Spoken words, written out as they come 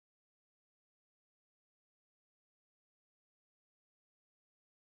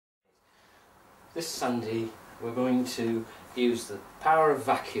This Sunday we're going to use the power of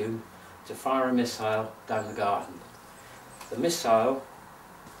vacuum to fire a missile down the garden. The missile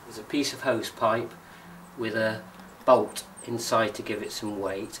is a piece of hose pipe with a bolt inside to give it some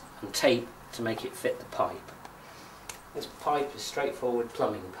weight and tape to make it fit the pipe. This pipe is straightforward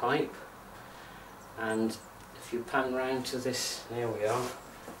plumbing pipe, and if you pan round to this, there we are,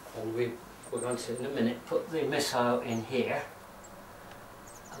 and we're going to in a minute put the missile in here.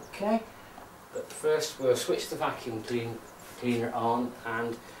 Okay, but first we'll switch the vacuum cleaner on,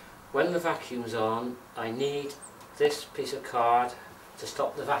 and when the vacuum's on I need this piece of card to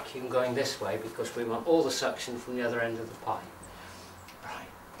stop the vacuum going this way, because we want all the suction from the other end of the pipe. Right.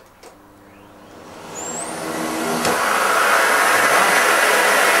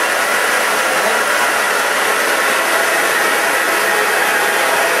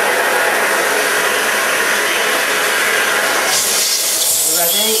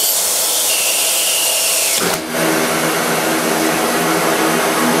 Ready?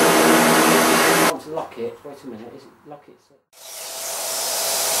 I want to lock it. Wait a minute. Is it lock it?